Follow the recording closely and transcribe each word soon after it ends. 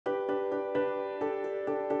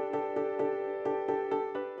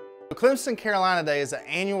Clemson Carolina Day is an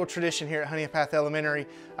annual tradition here at Honea Path Elementary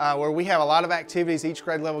where we have a lot of activities each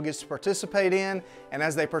grade level gets to participate in, and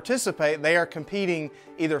as they participate they are competing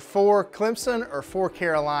either for Clemson or for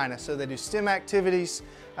Carolina. So they do STEM activities,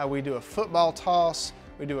 we do a football toss,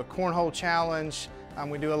 we do a cornhole challenge,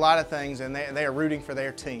 we do a lot of things, and they are rooting for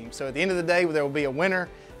their team. So at the end of the day there will be a winner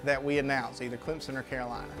that we announce, either Clemson or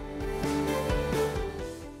Carolina.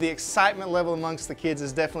 The excitement level amongst the kids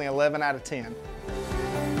is definitely 11 out of 10.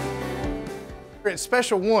 It's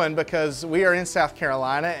special one because we are in South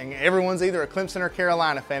Carolina and everyone's either a Clemson or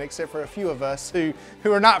Carolina fan except for a few of us who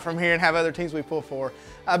are not from here and have other teams we pull for.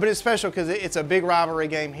 But it's special because it's a big rivalry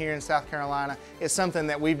game here in South Carolina. It's something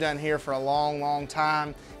that we've done here for a long, long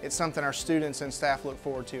time. It's something our students and staff look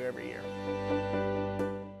forward to every year.